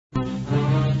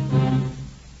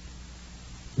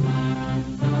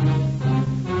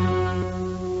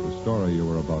story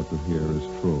you are about to hear is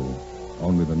true.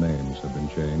 Only the names have been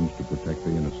changed to protect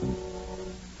the innocent.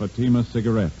 Fatima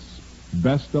Cigarettes,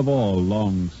 best of all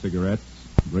long cigarettes,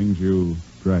 brings you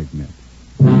Dragnet.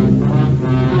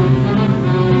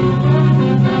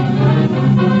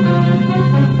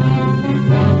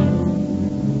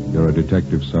 You're a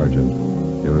detective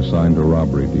sergeant. You're assigned to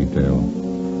robbery detail.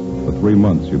 For 3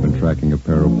 months, you've been tracking a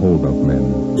pair of hold-up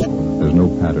men. There's no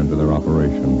pattern to their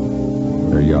operation.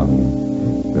 They're young.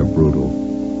 They're brutal.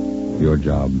 Your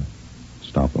job,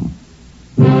 stop them.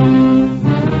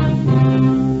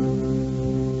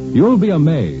 You'll be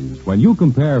amazed when you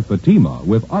compare Fatima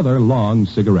with other long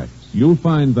cigarettes. You'll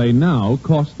find they now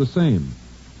cost the same.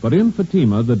 But in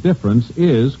Fatima, the difference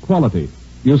is quality.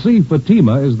 You see,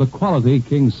 Fatima is the quality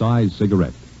king-size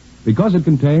cigarette because it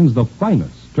contains the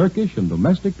finest Turkish and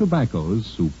domestic tobaccos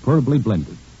superbly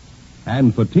blended.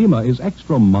 And Fatima is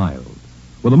extra mild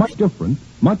with a much different,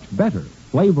 much better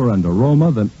flavor and aroma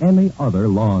than any other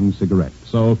long cigarette.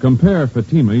 So compare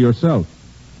Fatima yourself.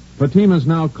 Fatimas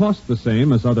now cost the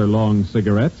same as other long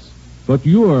cigarettes, but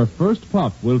your first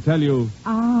puff will tell you...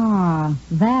 Ah,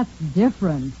 that's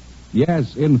different.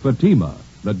 Yes, in Fatima,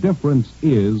 the difference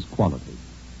is quality.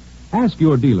 Ask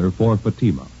your dealer for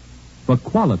Fatima, the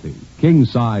quality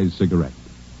king-size cigarette.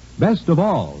 Best of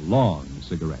all long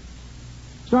cigarettes.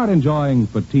 Start enjoying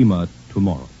Fatima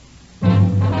tomorrow.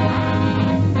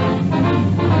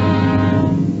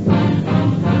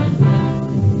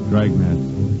 Dragnet,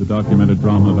 the documented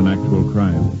drama of an actual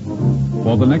crime.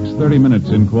 For the next 30 minutes,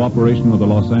 in cooperation with the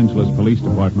Los Angeles Police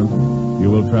Department,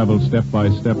 you will travel step by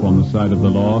step on the side of the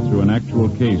law through an actual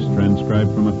case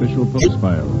transcribed from official police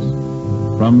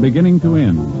files. From beginning to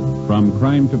end, from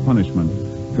crime to punishment,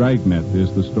 Dragnet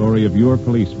is the story of your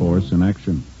police force in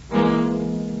action.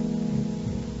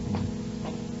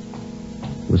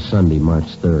 It was Sunday,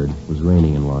 March 3rd. It was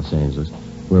raining in Los Angeles.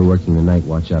 We were working the night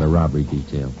watch out of robbery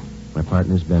detail. My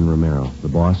partner's Ben Romero. The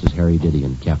boss is Harry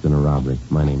Didion, captain of robbery.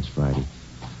 My name's Friday.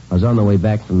 I was on the way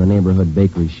back from the neighborhood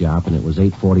bakery shop, and it was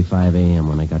 8:45 a.m.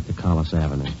 when I got to Collis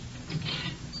Avenue.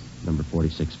 Number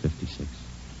 4656.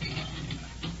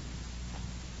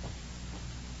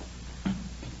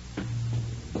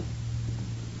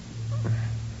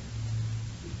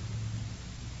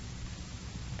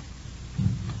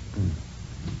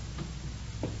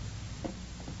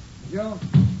 Joe?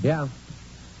 Yeah.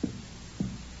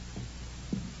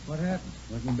 What happened?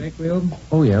 Wasn't the bakery open?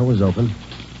 Oh, yeah, it was open.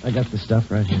 I got the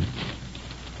stuff right here.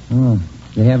 Oh,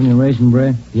 they have any raisin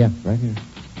bread? Yeah, right here.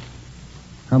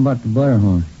 How about the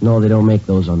butterhorn? No, they don't make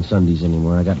those on Sundays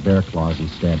anymore. I got bear claws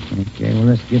instead. Okay, well,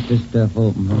 let's get this stuff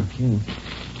open. Okay.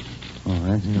 All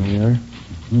right, here we are.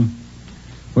 Mm-hmm.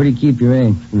 Where do you keep your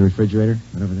egg? In the refrigerator,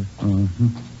 right over there. Uh-huh.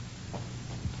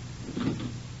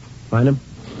 Find them?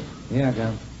 Yeah, I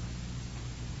got them.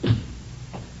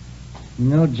 You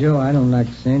know, Joe, I don't like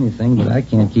to say anything, but I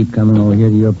can't keep coming over here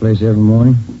to your place every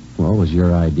morning. Well, it was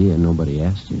your idea. Nobody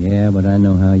asked you. Yeah, but I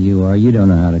know how you are. You don't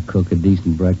know how to cook a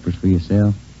decent breakfast for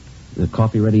yourself. The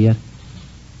coffee ready yet?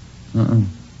 No,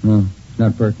 it's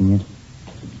not perking yet.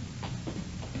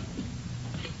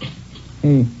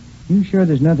 Hey, you sure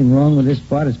there's nothing wrong with this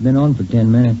pot? It's been on for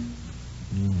 10 minutes.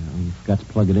 Yeah, you forgot to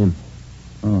plug it in.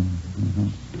 Oh, uh-huh.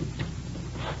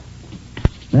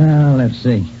 Now, let's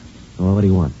see. Well, what do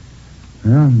you want?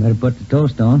 Well, better put the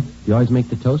toast on. You always make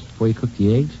the toast before you cook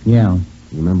the eggs? Yeah.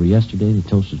 You remember yesterday the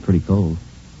toast was pretty cold.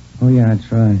 Oh, yeah,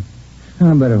 that's right.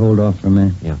 I better hold off for a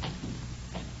minute. Yeah.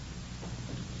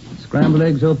 Scrambled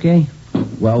eggs okay?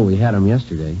 Well, we had them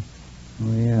yesterday.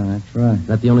 Oh, yeah, that's right. Is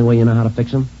that the only way you know how to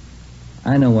fix them?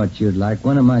 I know what you'd like.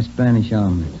 One of my Spanish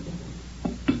omelets.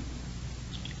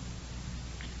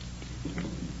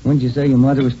 When'd you say your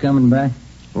mother was coming back?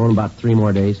 Oh, in about 3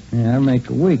 more days. Yeah, that'll make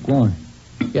a week, won't it?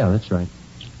 Yeah, that's right.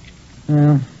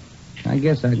 Well, I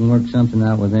guess I can work something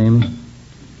out with Amy.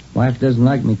 Wife doesn't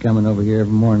like me coming over here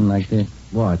every morning like this.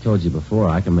 Well, I told you before,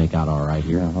 I can make out all right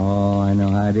here. Oh, I know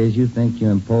how it is. You think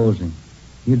you're imposing.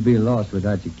 You'd be lost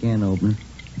without your can opener.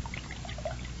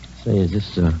 Say, is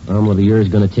this omelet of yours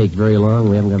going to take very long?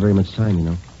 We haven't got very much time, you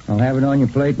know. I'll have it on your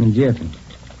plate in a jiffy.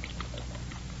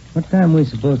 What time are we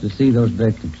supposed to see those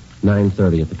victims?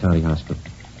 9:30 at the county hospital.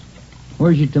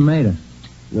 Where's your tomato?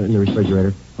 In the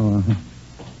refrigerator. Oh, uh-huh.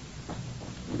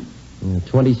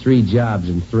 23 jobs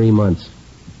in 3 months.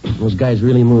 Those guys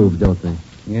really move, don't they?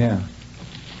 Yeah.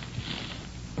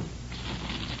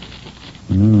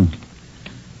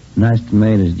 Nice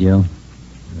tomatoes, Joe.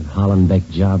 That Hollenbeck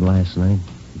job last night.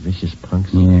 Vicious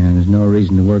punks. Yeah, there's no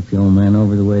reason to work the old man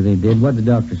over the way they did. What'd the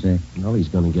doctor say? Well, he's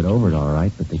going to get over it all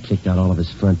right, but they kicked out all of his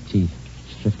front teeth.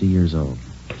 He's 50 years old.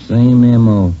 Same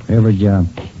M.O. Every job.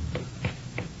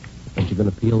 Aren't you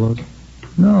going to peel those?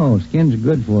 No, skins are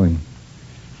good for you.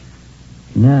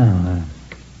 Now,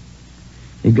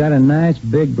 you got a nice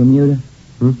big Bermuda?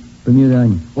 Bermuda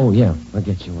onion. Oh, yeah. I'll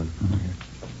get you one.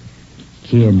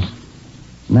 Kids.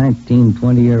 19,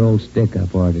 20-year-old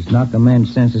stick-up artists. Knock a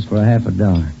man's senses for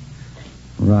 $50.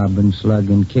 Robbing,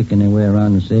 slugging, kicking their way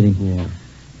around the city. Yeah.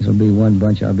 This'll be one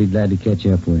bunch I'll be glad to catch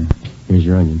up with. Here's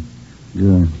your onion.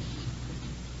 Good.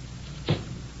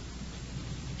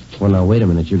 Well, now, wait a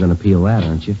minute. You're going to peel that,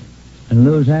 aren't you? And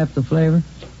lose half the flavor?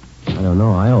 I don't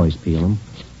know. I always peel them.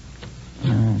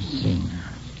 Let's see now.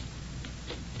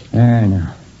 There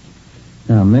now.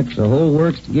 Now mix the whole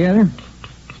works together.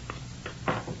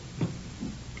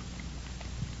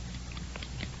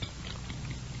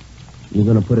 You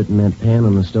going to put it in that pan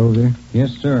on the stove there?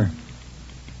 Yes, sir.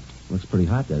 Looks pretty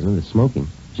hot, doesn't it? It's smoking.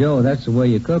 Joe, that's the way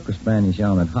you cook a Spanish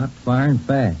omelet. Hot fire and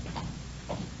fast.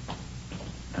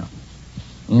 Now,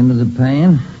 into the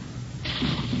pan.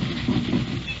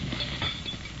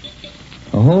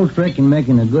 The whole trick in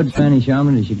making a good Spanish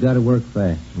omelet is you got to work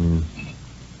fast.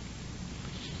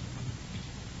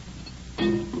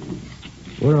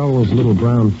 What are all those little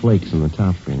brown flakes on the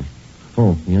top there?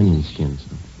 Oh, the onion skins.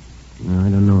 No, I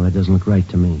don't know. That doesn't look right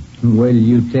to me. Wait till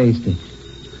you taste it.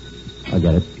 I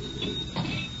got it.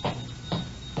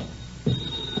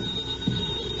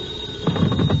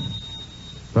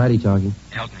 Friday talking.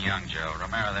 Elton Young, Joe.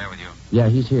 Romero there with you. Yeah,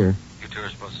 he's here. You two are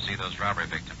supposed to see those robbery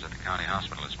victims at the county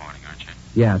hospital this morning, aren't you?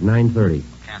 Yeah, at 9:30.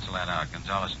 Cancel that out.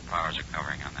 Gonzalez and Powers are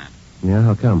covering on that. Yeah,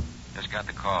 how come? Just got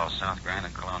the call. South Grand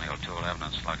and Colonial, 211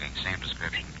 and slugging. Same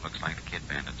description. Looks like the kid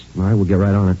bandits. All right, we'll get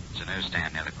right on it. It's a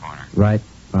newsstand near the corner. Right.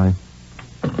 Bye.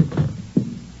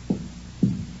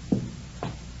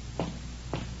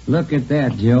 Look at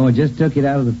that, Joe. I just took it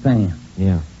out of the pan.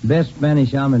 Yeah. Best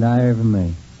Spanish omelet I ever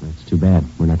made. That's too bad.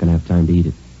 We're not going to have time to eat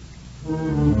it.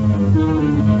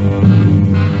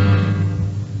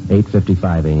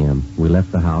 8:55 a.m. We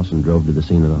left the house and drove to the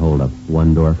scene of the holdup,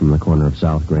 one door from the corner of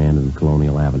South Grand and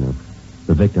Colonial Avenue.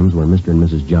 The victims were Mr. and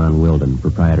Mrs. John Wilden,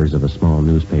 proprietors of a small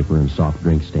newspaper and soft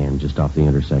drink stand just off the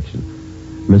intersection.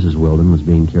 Mrs. Wilden was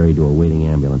being carried to a waiting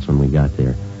ambulance when we got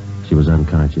there. She was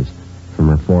unconscious. From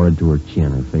her forehead to her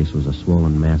chin, her face was a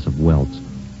swollen mass of welts.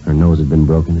 Her nose had been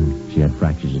broken, and she had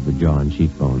fractures of the jaw and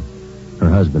cheekbone. Her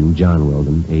husband, John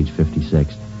Wilden, age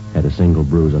 56, had a single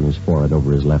bruise on his forehead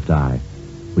over his left eye.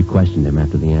 We questioned him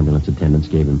after the ambulance attendants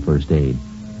gave him first aid.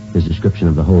 His description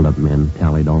of the hold-up men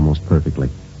tallied almost perfectly.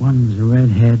 One was a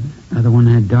redhead, other one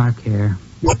had dark hair,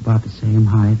 about the same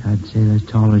height. I'd say they're as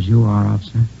tall as you are,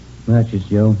 officer. Matches,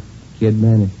 Joe. Kid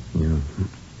bandit. Yeah.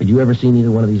 Had you ever seen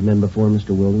either one of these men before, Mr.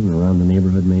 Wilden, around the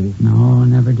neighborhood, maybe? No,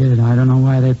 never did. I don't know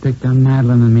why they picked on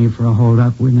Madeline and me for a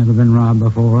hold-up. We've never been robbed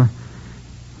before.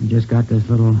 We just got this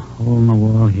little hole in the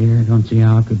wall here. Don't see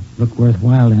how it could look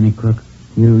worthwhile to any crook.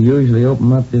 You usually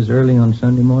open up this early on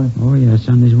Sunday morning? Oh, yeah,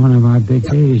 Sunday's one of our big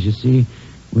days. You see,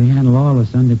 we handle all the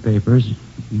Sunday papers.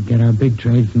 We get our big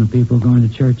trade from the people going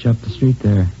to church up the street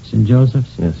there, St.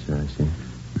 Joseph's. Yes, sir, I see.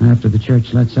 After the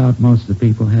church lets out, most of the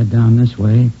people head down this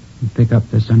way and pick up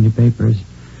their Sunday papers.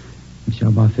 We sell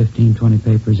about 15, 20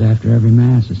 papers after every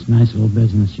Mass. It's a nice little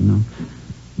business, you know.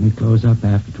 We close up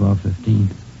after 12:15.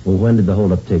 Well, when did the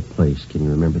holdup take place? Can you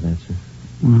remember that, sir?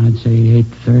 Well, I'd say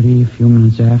 8:30, a few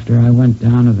minutes after. I went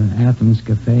down to the Athens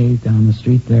Cafe down the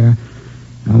street there.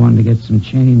 I wanted to get some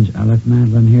change. I left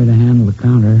Madeline here to handle the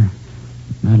counter.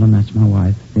 Madeline, that's my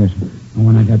wife. Yes, sir. And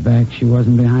when I got back, she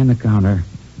wasn't behind the counter.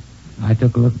 I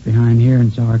took a look behind here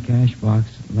and saw her cash box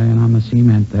laying on the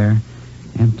cement there,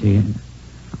 empty. And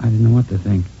I didn't know what to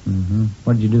think. Mm-hmm.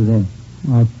 What did you do then?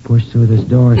 Well, I pushed through this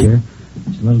door here.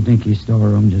 It's a little dinky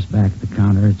storeroom just back at the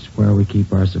counter. It's where we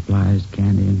keep our supplies,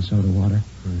 candy and soda water.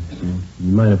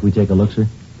 You mind if we take a look, sir?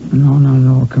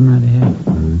 No. Come right ahead.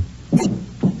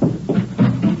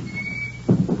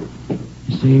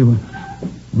 You see,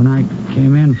 when I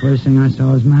came in, first thing I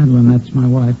saw was Madeline. That's my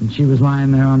wife. And she was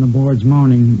lying there on the boards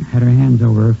moaning, had her hands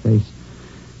over her face.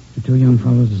 The two young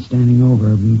fellows were standing over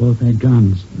her, and both had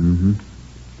guns. Mm-hmm.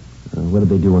 What did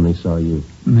they do when they saw you?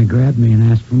 And they grabbed me and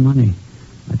asked for money.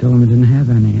 I told them I didn't have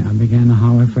any. I began to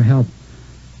holler for help.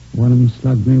 One of them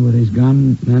slugged me with his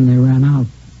gun, and then they ran out.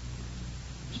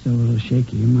 Still a little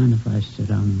shaky. You mind if I sit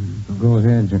down? Go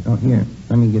ahead, sir. Oh, here.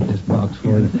 Let me get this box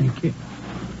for you. Thank you.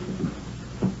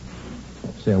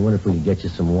 Say, I wonder if we could get you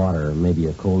some water or maybe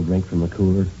a cold drink from the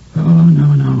cooler. Oh,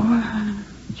 no.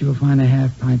 But you'll find a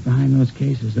half pint behind those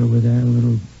cases over there. A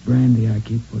little brandy I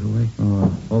keep put away.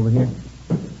 Oh, over here?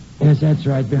 Yes, that's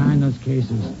right. Behind those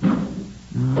cases.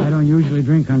 No, I don't usually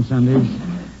drink on Sundays.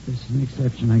 This is an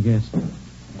exception, I guess.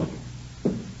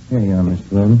 Here you are,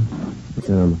 Mr. Wilden. Put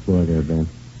that on the floor there, Ben.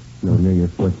 No, near your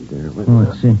foot there. Oh,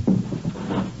 let's see.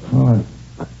 Oh,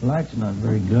 the light's not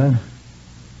very good.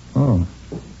 Oh,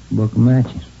 book of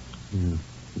matches. Yeah.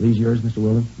 These yours, Mr.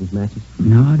 Wilden? These matches?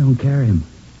 No, I don't carry them.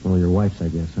 Well, your wife's, I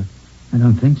guess, huh? I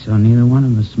don't think so. Neither one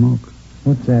of us smoke.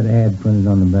 What's that ad printed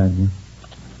on the back here?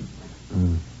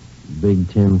 Big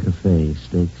Ten Cafe.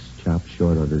 Steaks, chopped,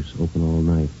 short orders. Open all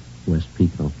night. West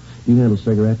Pico. Do you handle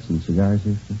cigarettes and cigars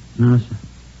here, sir? No, sir.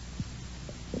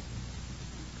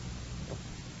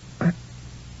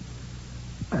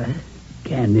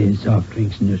 Candy and soft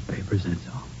drinks and newspapers, that's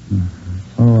all.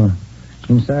 Oh,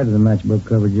 inside of the matchbook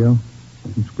cover, Joe.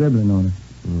 Some scribbling on it.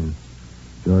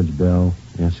 George Bell,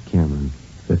 S. Cameron,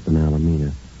 5th and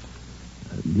Alameda.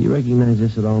 Do you recognize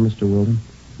this at all, Mr. Wilden?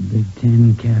 Big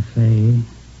Ten Cafe.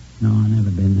 No, I've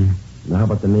never been there. Now, how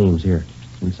about the names here,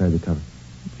 inside the cover?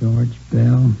 George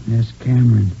Bell, S.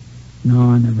 Cameron. No,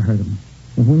 I never heard of him.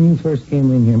 Well, when you first came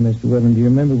in here, Mr. Wilden, do you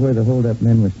remember where the hold-up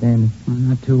men were standing? Well,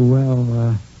 not too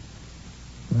well.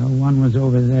 One was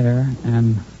over there,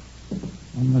 and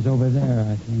one was over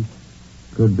there, I think.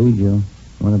 Could be, Joe.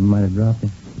 One of them might have dropped it.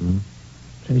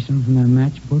 Trace them from that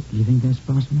matchbook? Do you think that's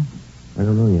possible? I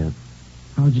don't know yet.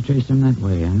 How would you trace them that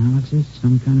way? Analysis?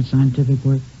 Some kind of scientific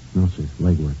work? No, sir.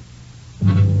 Legwork.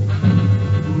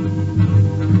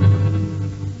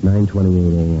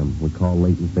 9:28 a.m. We call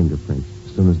Leighton Fingerprints.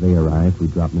 As soon as they arrived, we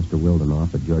dropped Mr. Wilden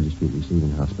off at Georgia Street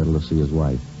Receiving Hospital to see his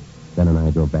wife. Ben and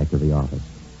I drove back to the office.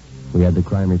 We had the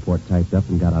crime report typed up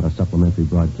and got out a supplementary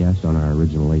broadcast on our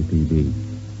original APB.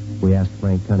 We asked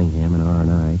Frank Cunningham and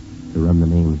R&I to run the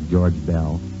names George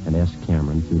Bell and S.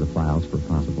 Cameron through the files for a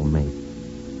possible mate.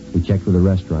 We checked for the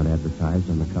restaurant advertised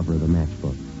on the cover of the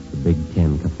matchbook, the Big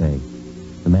Ten Cafe.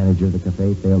 The manager of the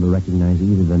cafe failed to recognize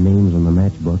either the names on the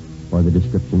matchbook or the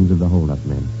descriptions of the hold-up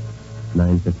men.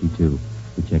 9:52.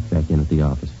 We checked back in at the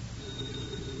office.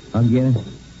 I'll get it.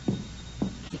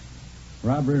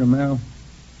 Robbery, Romero?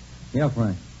 Yeah,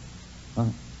 Frank.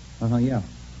 Yeah.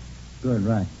 Good,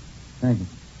 right. Thank you.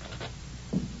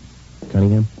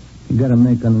 Cunningham? You got a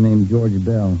make on the name George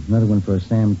Bell. Another one for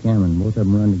Sam Cameron. Both of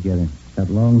them run together. Got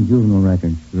long juvenile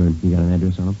records. Good. You got an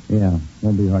address on them? Yeah.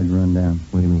 Won't be hard to run down.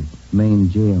 What do you mean? Main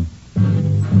jail.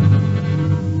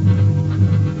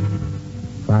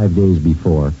 5 days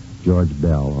before, George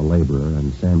Bell, a laborer,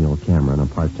 and Samuel Cameron, a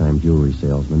part-time jewelry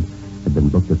salesman, had been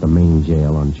booked at the main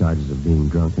jail on charges of being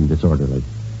drunk and disorderly.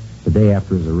 The day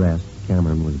after his arrest,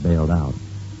 Cameron was bailed out.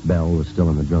 Bell was still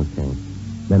in the drunk tank.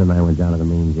 Ben and I went down to the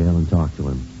main jail and talked to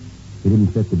him. He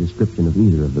didn't fit the description of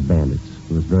either of the bandits.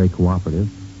 He was very cooperative,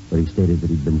 but he stated that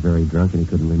he'd been very drunk and he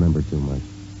couldn't remember too much.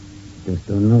 Just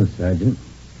don't know, Sergeant.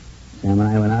 Sam and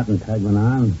I went out and tied one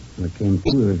on. When it came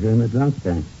through, we were here in the drunk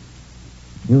tank.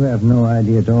 You have no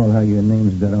idea at all how your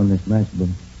names got on this matchbook.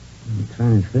 I'm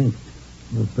trying to think.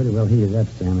 We're pretty well heated up,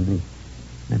 Sam, I think.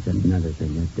 That's another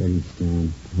thing, that dirty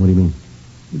Sam. What do you mean?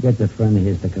 You get the friend of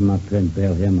his to come up here and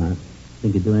bail him out.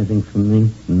 Think he'd do anything for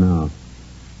me? No.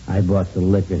 I bought the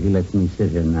liquor. He lets me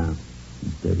sit here now.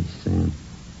 Dirty Sam.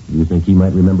 Do you think he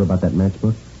might remember about that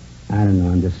matchbook? I don't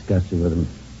know. I'm disgusted with him.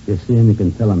 If you see him, you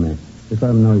can tell him that. Just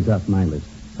let him know he's off my list.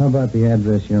 How about the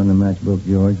address here on the matchbook,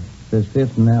 George? It says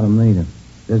 5th and Alameda.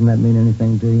 Doesn't that mean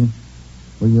anything to you?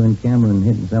 Were you and Cameron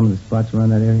hitting some of the spots around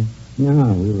that area?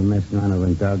 No, we were messing around over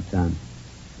in Dogtown.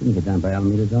 Didn't get down by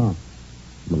Alameda at all.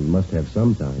 Well, he must have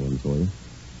some tie-in for you.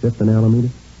 5th and Alameda?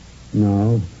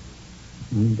 No.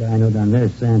 Only guy I know down there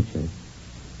is Sanchez.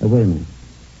 Wait a minute.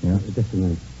 Yeah? Just a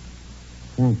minute.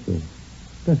 Sanchez.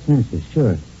 Gus Sanchez,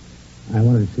 sure. I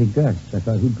wanted to see Gus. I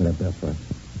thought he'd put up there for us.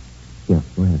 Yeah,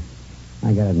 go ahead.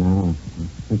 I got it now. I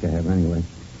think I have anyway.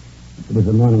 It was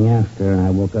the morning after, and I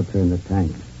woke up here in the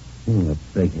tank. A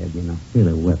big head, you know.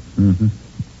 Really whipped. Mm-hmm.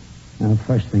 Now,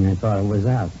 first thing I thought of was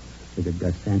out. Figured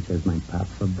Gus Sanchez might pop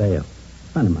for bail.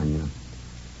 Friend of mine, you know.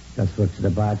 Gus works at the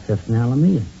bar at 5th and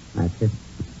Alameda. That's it.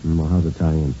 Well, how's the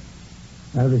tie-in?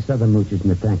 Well, this other mooch is in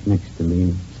the tank next to me,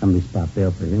 and somebody spot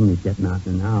bail for him, and he's getting out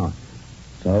in an hour.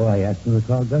 So I asked him to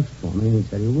call Gus for me, and he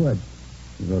said he would.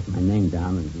 He wrote my name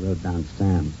down, and he wrote down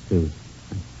Sam's, too.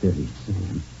 That's dirty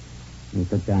Sam. And he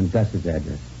took down Gus's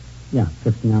address. Yeah,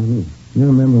 5th and Alameda. You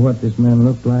remember what this man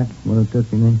looked like when he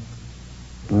took your name?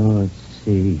 Oh, let's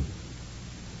see.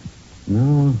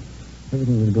 No,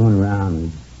 everything was going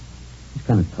around. He's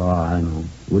kind of tall, I don't know.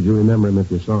 Would you remember him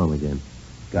if you saw him again?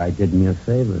 Guy did me a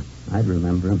favor. I'd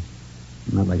remember him.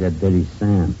 Not like that dirty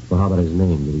Sam. Well, how about his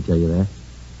name? Did he tell you that?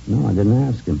 No, I didn't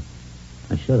ask him.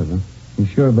 I should have, huh? You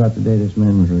sure about the day this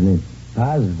man was released?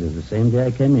 Positive. The same day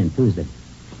I came in, Tuesday.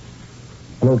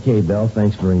 Well, okay, Bell.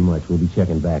 Thanks very much. We'll be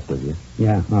checking back with you.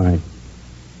 Yeah, all right.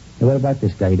 Hey, what about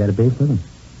this guy? You got a beef with him?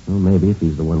 Well, maybe if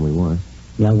he's the one we want.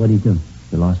 Yeah, what'd he do?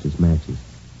 He lost his matches.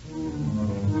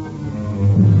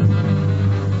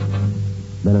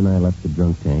 Ben and I left the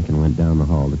drunk tank and went down the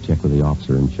hall to check with the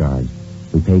officer in charge.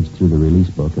 We paged through the release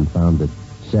book and found that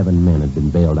 7 men had been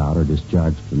bailed out or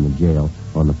discharged from the jail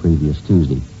on the previous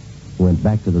Tuesday. We went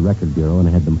back to the record bureau and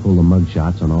had them pull the mug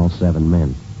shots on all 7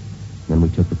 men. Then we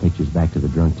took the pictures back to the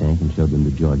drunk tank and showed them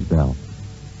to George Bell.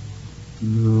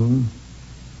 No.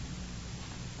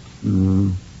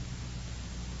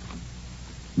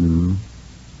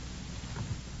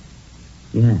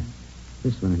 Yeah,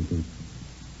 this one I think.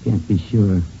 Can't be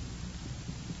sure.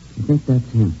 I think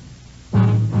that's him.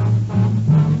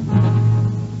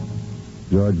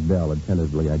 George Bell had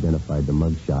tentatively identified the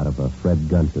mugshot of a Fred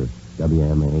Gunter,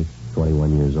 WMA,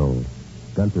 21 years old.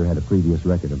 Gunter had a previous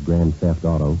record of grand theft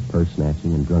auto, purse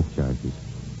snatching, and drunk charges.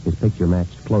 His picture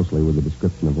matched closely with the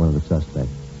description of one of the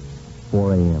suspects.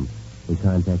 4 a.m., we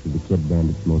contacted the Kid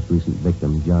Bandit's most recent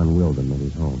victim, John Wilden, at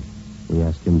his home. We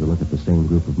asked him to look at the same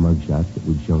group of mugshots that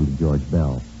we'd shown to George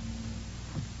Bell.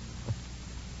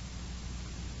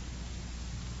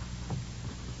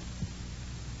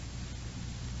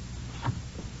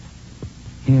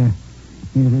 Here,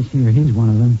 this here. He's one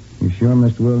of them. You sure,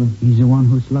 Mr. Wilden? He's the one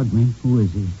who slugged me. Who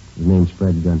is he? His name's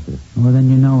Fred Gunter. Well, then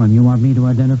you know him. You want me to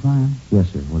identify him? Yes,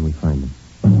 sir, when we find him.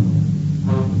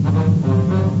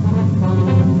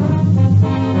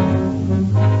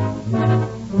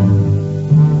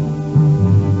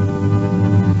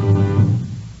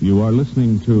 You are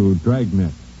listening to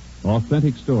Dragnet,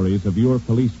 authentic stories of your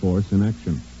police force in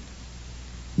action.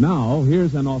 Now,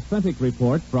 here's an authentic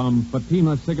report from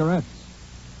Fatima Cigarettes.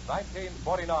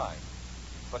 1949.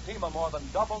 Fatima more than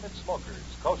doubled its smokers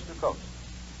coast to coast.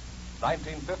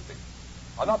 1950.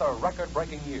 Another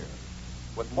record-breaking year,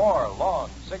 with more long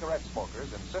cigarette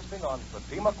smokers insisting on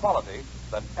Fatima quality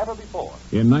than ever before.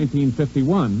 In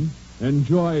 1951,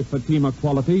 enjoy Fatima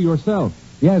quality yourself.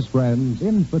 Yes, friends,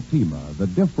 in Fatima, the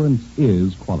difference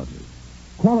is quality.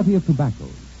 Quality of tobaccos.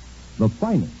 The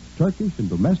finest Turkish and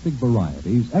domestic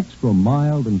varieties, extra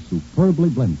mild and superbly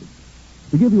blended,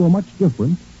 to give you a much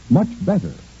different, much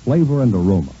better flavor and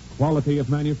aroma. Quality of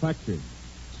manufacture.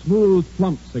 Smooth,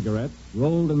 plump cigarettes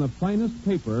rolled in the finest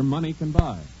paper money can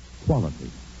buy. Quality,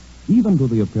 even to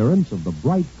the appearance of the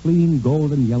bright, clean,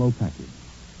 golden yellow package.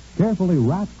 Carefully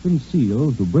wrapped and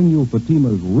sealed to bring you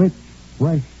Fatima's rich,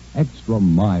 fresh, extra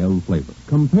mild flavor.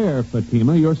 Compare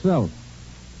Fatima yourself.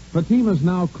 Fatimas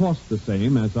now cost the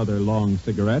same as other long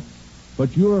cigarettes,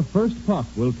 but your first puff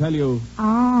will tell you...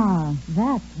 Ah,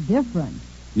 that's different.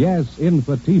 Yes, in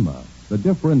Fatima, the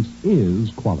difference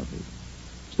is quality.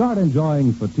 Start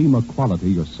enjoying Fatima quality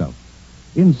yourself.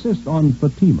 Insist on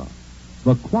Fatima,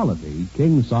 the quality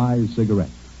king-size cigarette.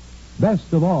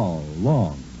 Best of all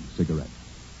long cigarettes.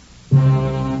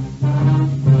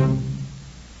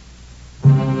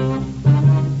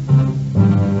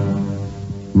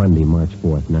 Monday, March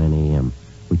 4th, 9 a.m.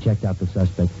 We checked out the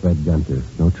suspect, Fred Gunter.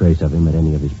 No trace of him at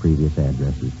any of his previous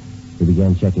addresses. We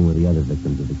began checking with the other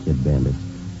victims of the Kid Bandits.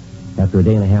 After a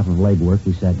day and a half of legwork,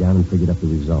 we sat down and figured up the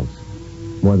results.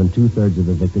 More than two-thirds of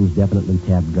the victims definitely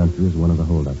tabbed Gunter as one of the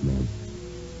hold-up men.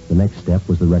 The next step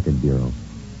was the record bureau.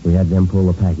 We had them pull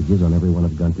the packages on every one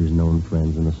of Gunter's known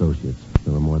friends and associates.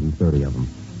 There were more than 30 of them.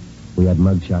 We had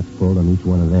mugshots pulled on each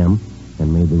one of them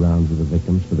and made the rounds of the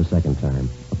victims for the second time.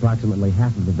 Approximately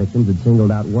half of the victims had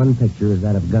singled out one picture as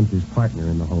that of Gunter's partner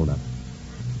in the holdup.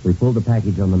 We pulled the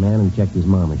package on the man and checked his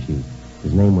mama sheet.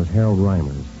 His name was Harold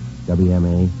Reimers,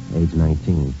 WMA, age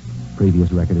 19.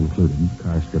 Previous record included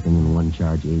car stripping and one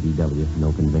charge ADW,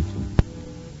 no conviction.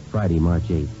 Friday, March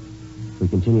 8th. We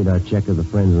continued our check of the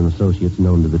friends and associates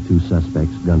known to the two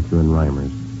suspects, Gunter and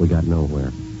Reimers. We got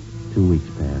nowhere. 2 weeks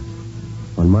passed.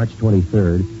 On March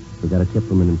 23rd, we got a tip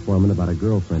from an informant about a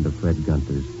girlfriend of Fred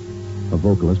Gunter's, a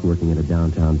vocalist working at a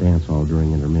downtown dance hall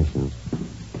during intermissions.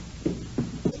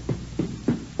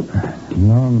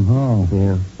 Long haul.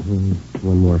 Yeah,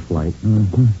 one more flight.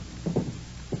 Mm-hmm.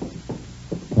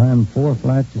 Climb 4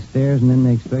 flights of stairs and then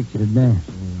they expect you to dance.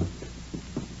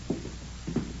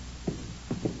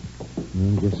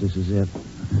 I guess this is it.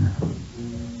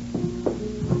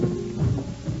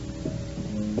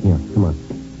 Yeah, come on.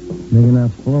 Big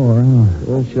enough floor, huh?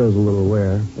 Well, it shows a little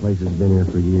wear. The place has been here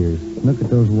for years. Look at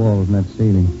those walls and that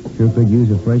ceiling. Sure could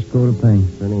use a fresh coat of paint.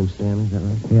 Her name's Stanley, is that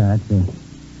right? Yeah, that's it.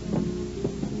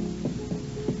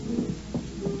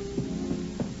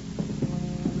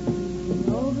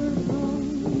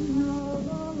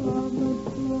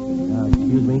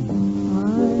 Excuse me?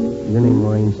 Is your name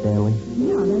Lorraine Stanley?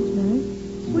 Yeah, that's right.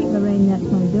 Sweet Lorraine, that's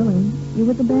my billing. You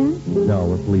with the band? No,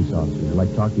 we're police officers. I'd like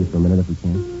to talk to you for a minute if we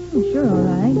can. Oh, sure, all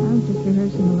right. I was just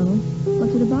rehearsing a little.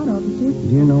 What's it about, officer? Do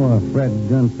you know a Fred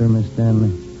Gunter, Miss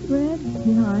Stanley? Fred?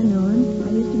 Yeah, I know him.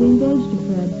 I used to be engaged to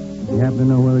Fred. You happen to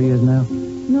know where he is now?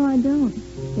 No, I don't.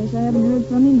 Guess I haven't heard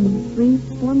from him in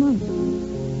 3-4 months.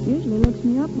 Usually looks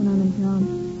me up when I'm in town.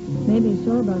 Maybe he's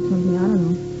sore about something, I don't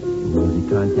know. Well, has he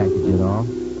contacted you at all?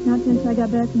 Not since I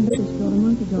got back from Bakersfield a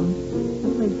month ago.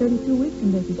 I played 32 weeks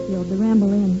in Bakersfield, the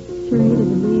Ramble Inn. Sure needed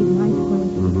to leave, nice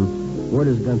place. Mm-hmm. Where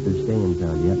does Gunther stay in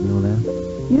town? Do you happen to know that?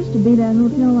 Used to be that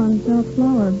hotel on South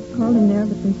Flower. Called him there,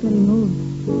 but they said he moved.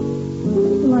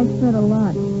 Used to like Fred a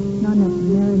lot. Not enough to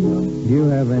marry me. Do you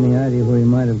have any idea where he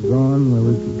might have gone, where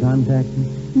we could contact him?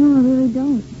 No, I really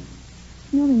don't.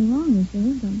 Nothing wrong, is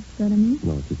there, Fred, I mean?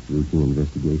 No, it's just a routine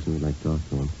investigation. We'd like to talk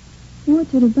to him.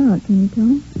 What's it about? Can you tell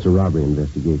me? It's a robbery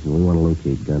investigation. We want to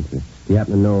locate Gunther. Do you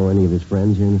happen to know any of his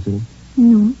friends here in the city?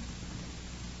 No.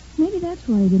 Maybe that's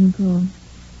why he didn't call.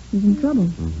 He's in trouble.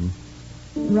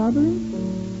 Mm-hmm. Robbery?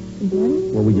 Is that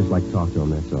it? Well, we just like to talk to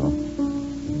him, that's all.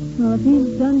 Well, if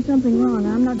he's done something wrong,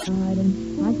 I'm not going to hide him.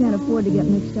 I can't afford to get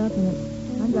mixed up in it.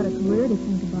 I've got a career to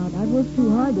think about. I've worked too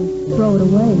hard to throw it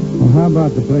away. Well, how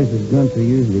about the places Gunther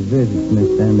usually visits, Miss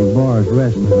Stanley? Bars,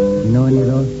 restaurants. You know any of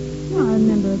those? Well, I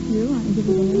remember a few. I can give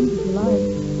you the names if you like.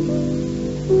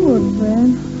 Poor Fred.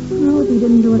 I hope he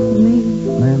didn't do it for me.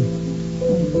 Ma'am?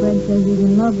 Well, Fred says he's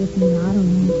in love with me. I don't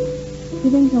know. He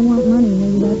thinks I want money.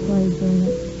 Maybe that's why he's doing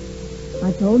it.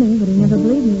 I told him, but he never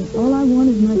believed me. All I want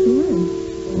is my career.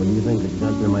 Well, do you think that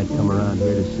Gunther might come around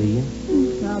here to see you?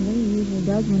 Probably. He usually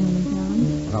does when I'm in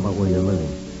town. How about where you're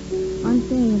living? I'm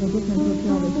staying at a different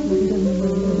hotel this week. He doesn't know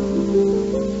where he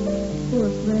is. Poor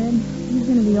Fred. He's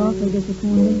going to be awfully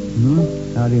disappointed.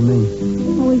 Hmm? How do you mean?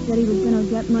 Oh, he said he was going to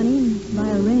get money and buy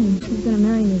a ring. He's going to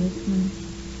marry me this time.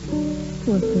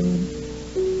 Poor Fred.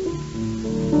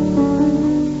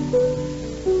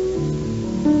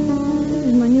 This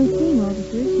is my new team,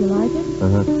 officers. You like it?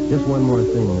 Uh-huh. Just one more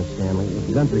thing, Miss Stanley.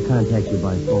 If Gunther contacts you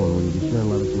by phone, will you be sure and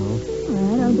let us know? All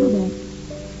right, I'll do that.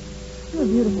 You're a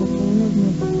beautiful team, isn't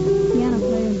it? Piano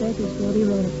player in Bakersfield. He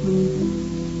wrote it for me.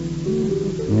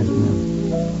 Yes, ma'am.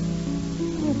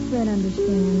 Oh, Fred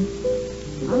understands.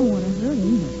 I don't want to hurt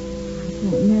him, but I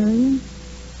can't marry him.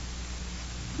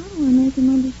 How do I make him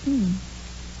understand?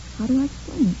 How do I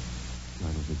explain it?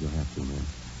 I don't think you'll have to, ma'am.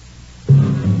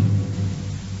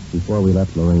 Before we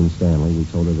left Lorraine Stanley, we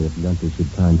told her that if Gunther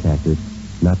should contact her,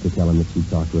 not to tell him that she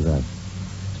talked with us.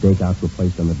 Stakeouts were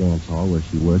placed on the dance hall where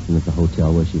she worked and at the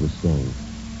hotel where she was staying.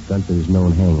 Gunther's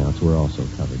known hangouts were also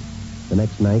covered. The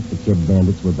next night, the Kid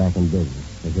Bandits were back in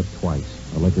business. They hit twice.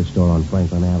 A liquor store on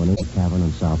Franklin Avenue, a tavern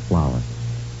on South Flower.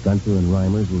 Gunther and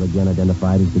Reimers were again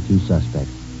identified as the two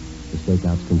suspects. The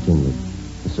stakeouts continued.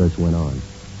 The search went on.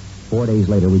 4 days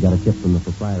later, we got a tip from the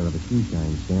proprietor of a shoe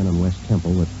shine stand on West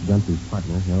Temple that Gunther's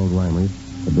partner, Harold Reimers,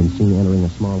 had been seen entering a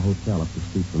small hotel up the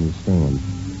street from his stand.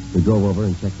 We drove over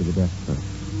and checked with the desk clerk.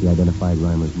 He identified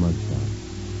Reimers' mugshot.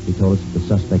 He told us that the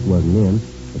suspect wasn't in,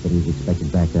 but that he was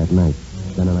expected back that night.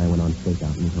 Ben and I went on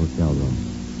stakeout in his hotel room.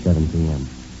 7 p.m.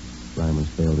 Reimers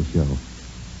failed to show.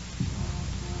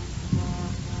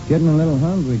 Getting a little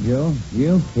hungry, Joe.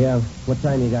 You? Yeah, what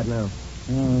time you got now?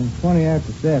 20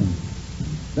 after 7.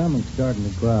 Stomach's starting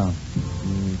to growl.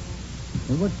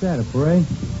 Hey, what's that, a parade?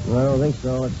 Well, I don't think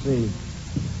so. Let's see.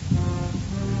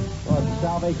 Oh, it's the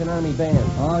Salvation Army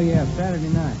Band. Oh, yeah, Saturday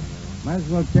night. Might as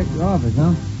well check the office,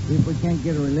 huh? See if we can't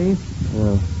get a relief.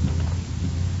 Yeah.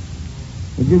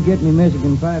 Would you get me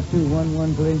Michigan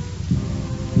 5211, please?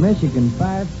 Michigan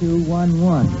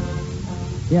 5211.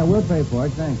 Yeah, we'll pay for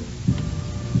it, thanks.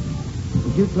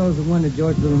 Would you close the window,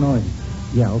 George? A little noise.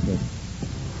 Yeah, okay.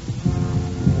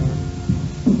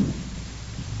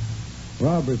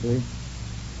 Robbery, please.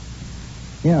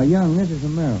 Yeah, Young, this is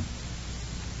Romero.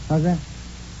 How's that?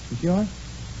 You sure?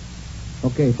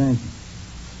 Okay, thank you.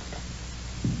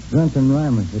 Gunther and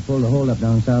Reimers, they pulled a hold-up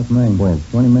down South Main. When?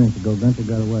 20 minutes ago, Gunther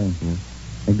got away. Yeah.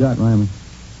 They got Reimers.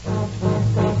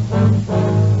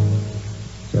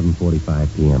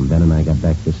 7:45 p.m. Ben and I got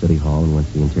back to the city hall and went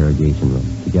to the interrogation room.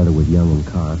 Together with Young and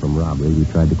Carr from robbery, we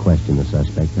tried to question the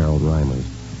suspect, Harold Reimers.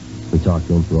 We talked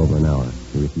to him for over an hour.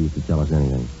 He refused to tell us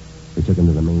anything. We took him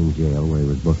to the main jail where he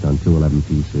was booked on 211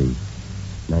 PC.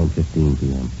 9:15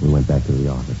 p.m. We went back to the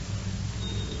office.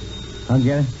 I'll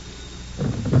get it.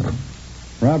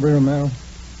 Robbery, Romero.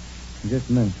 In just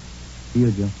a minute. See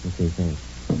you, Joe. Okay, thanks.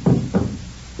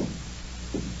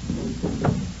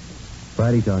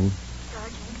 Friday talking.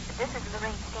 Sergeant, this is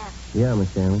Lorraine Stanley. Yeah, Miss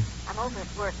Stanley. I'm over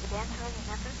at work. The dance hall,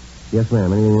 remember? Yes,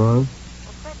 ma'am. Anything wrong?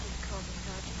 Well, Fred just called me,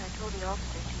 Sergeant. I told the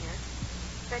officers here.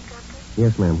 Fred Gunther?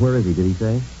 Yes, ma'am. Where is he? Did he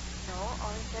say? No,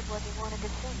 all he said was he wanted to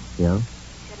sing. Yeah? He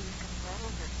said he was coming right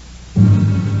over.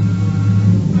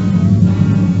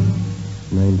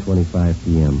 9:25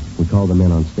 p.m. We called the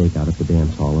men on stakeout at the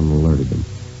dance hall and alerted them.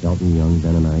 Elton Young,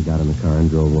 Ben, and I got in the car and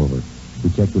drove over. We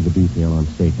checked with the detail on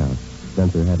stakeout.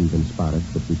 Gunther hadn't been spotted,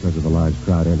 but because of the large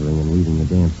crowd entering and leaving the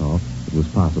dance hall, it was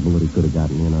possible that he could have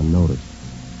gotten in unnoticed.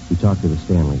 We talked to the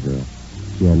Stanley girl.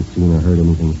 She hadn't seen or heard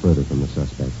anything further from the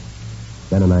suspect.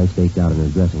 Ben and I staked out in her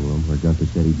dressing room where Gunther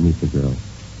said he'd meet the girl.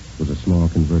 It was a small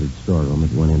converted storeroom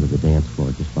at one end of the dance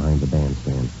floor, just behind the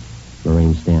bandstand.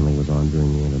 Lorraine Stanley was on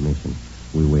during the intermission.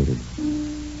 We waited.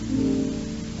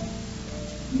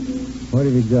 What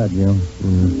have you got, Joe?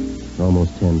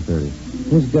 Almost 10:30.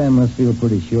 This guy must feel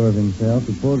pretty sure of himself.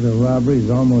 He pulls a robbery, he's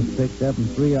almost picked up, and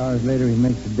 3 hours later he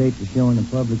makes a date to show in a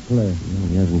public play. Well,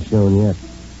 he hasn't shown yet.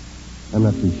 I'm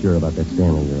not too sure about that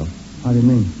Stanley girl. How do you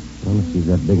mean? Well, she's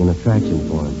that big an attraction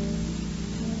for him.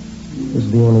 This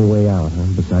is the only way out, huh?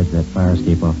 Besides that fire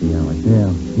escape off the alley.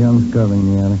 Yeah, Young's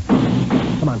covering the alley.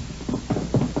 Come on.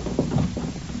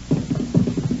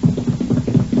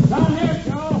 Down here,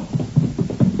 Joe.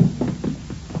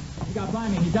 He got by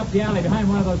me. He's up the alley behind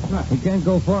one of those trucks. He can't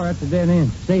go far. That's a dead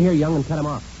end. Stay here, Young, and cut him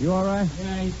off. You all right?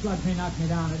 Yeah, he slugged me, knocked me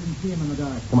down. I didn't see him in the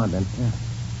dark. Come on, Ben. Yeah.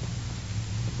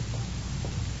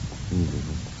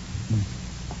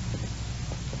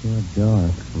 You're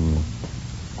dark.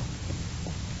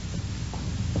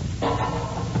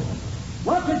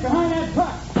 Watch it behind that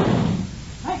truck.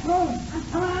 Make room. I'm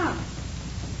coming out.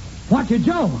 Watch it,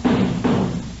 Joe.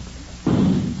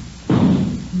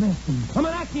 Missed him.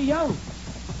 Coming at you, Young.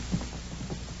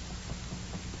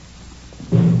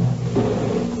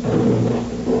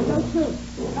 Don't shoot.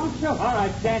 Don't shoot. All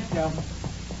right, stand still.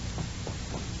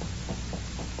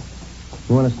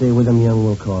 You want to stay with him, Young?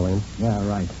 We'll call in. Yeah,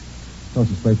 right.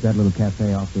 Closest place, that little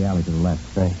cafe off the alley to the left.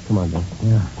 Thanks. Come on, Ben.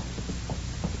 Yeah.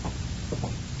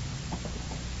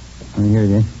 I hear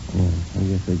you. Yeah, I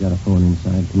guess they got a phone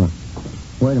inside. Come on.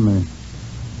 Wait a minute.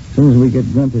 As soon as we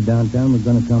get Gunther downtown, we're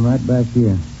going to come right back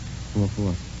here. What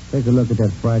for? Take a look at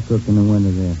that fry cook in the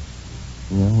window there.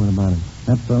 Yeah, what about him?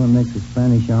 That fella makes a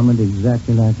Spanish omelet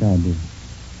exactly like I do.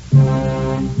 The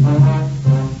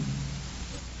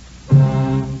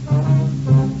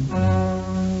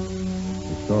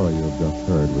story you've just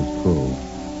heard was true.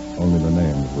 Only the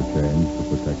names were changed to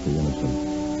protect the innocent.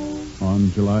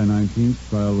 On July 19th,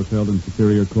 trial was held in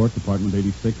Superior Court, Department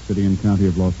 86, City and County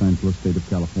of Los Angeles, State of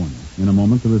California. In a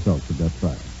moment, the results of that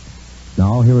trial.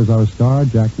 Now, here is our star,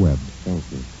 Jack Webb. Thank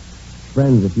you.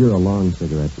 Friends, if you're a long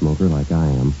cigarette smoker like I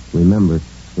am, remember,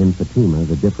 in Fatima,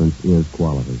 the difference is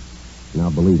quality. Now,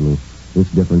 believe me, this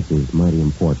difference is mighty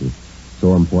important.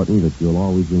 So important that you'll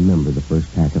always remember the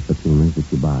first pack of Fatimas that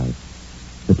you buy.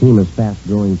 Fatima's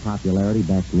fast-growing popularity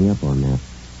backs me up on that.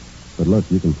 But look,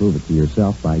 you can prove it to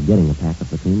yourself by getting a pack of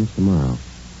Fatimas tomorrow.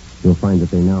 You'll find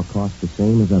that they now cost the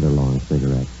same as other long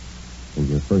cigarettes. And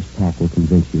your first pack will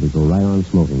convince you to go right on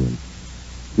smoking them.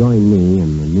 Join me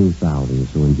and the new thousands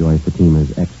who enjoy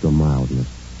Fatima's extra mildness,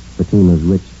 Fatima's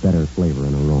rich, better flavor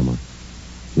and aroma.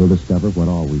 You'll discover what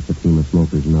all we Fatima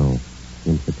smokers know.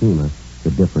 In Fatima,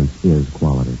 the difference is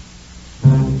quality.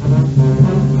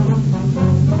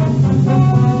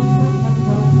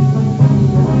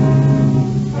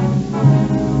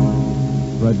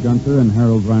 Fred Gunther and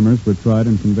Harold Reimers were tried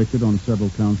and convicted on several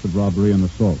counts of robbery and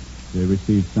assault. They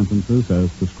received sentences as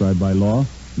prescribed by law,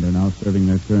 and are now serving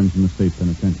their terms in the state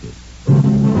penitentiary.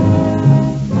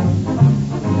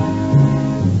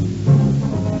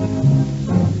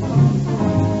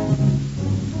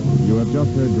 You have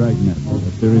just heard Dragnet,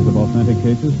 a series of authentic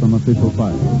cases from official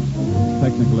files.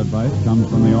 Technical advice comes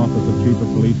from the Office of Chief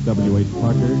of Police W.H.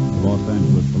 Parker, Los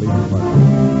Angeles Police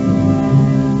Department.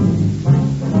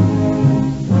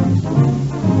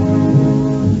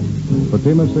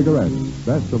 Fatima Cigarettes,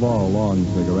 best of all long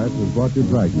cigarettes, has brought you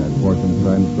Dragnet, portions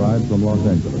transcribed from Los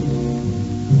Angeles.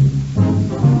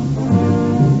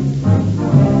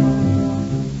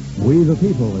 We the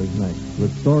People is next,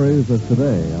 with stories of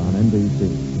today on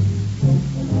NBC.